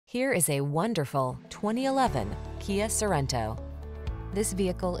Here is a wonderful 2011 Kia Sorento. This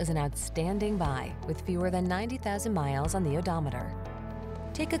vehicle is an outstanding buy with fewer than 90,000 miles on the odometer.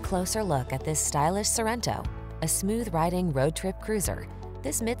 Take a closer look at this stylish Sorento, a smooth-riding road trip cruiser.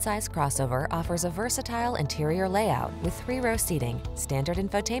 This midsize crossover offers a versatile interior layout with 3-row seating, standard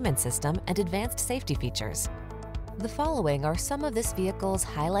infotainment system, and advanced safety features. The following are some of this vehicle's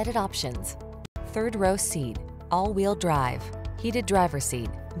highlighted options: third-row seat, all-wheel drive, heated driver's seat,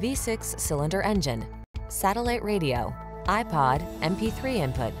 V6 cylinder engine, satellite radio, iPod, MP3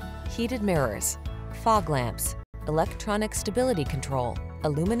 input, heated mirrors, fog lamps, electronic stability control,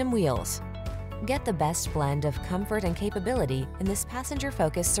 aluminum wheels. Get the best blend of comfort and capability in this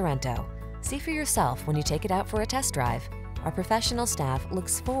passenger-focused Sorento. See for yourself when you take it out for a test drive. Our professional staff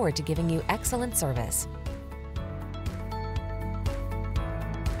looks forward to giving you excellent service.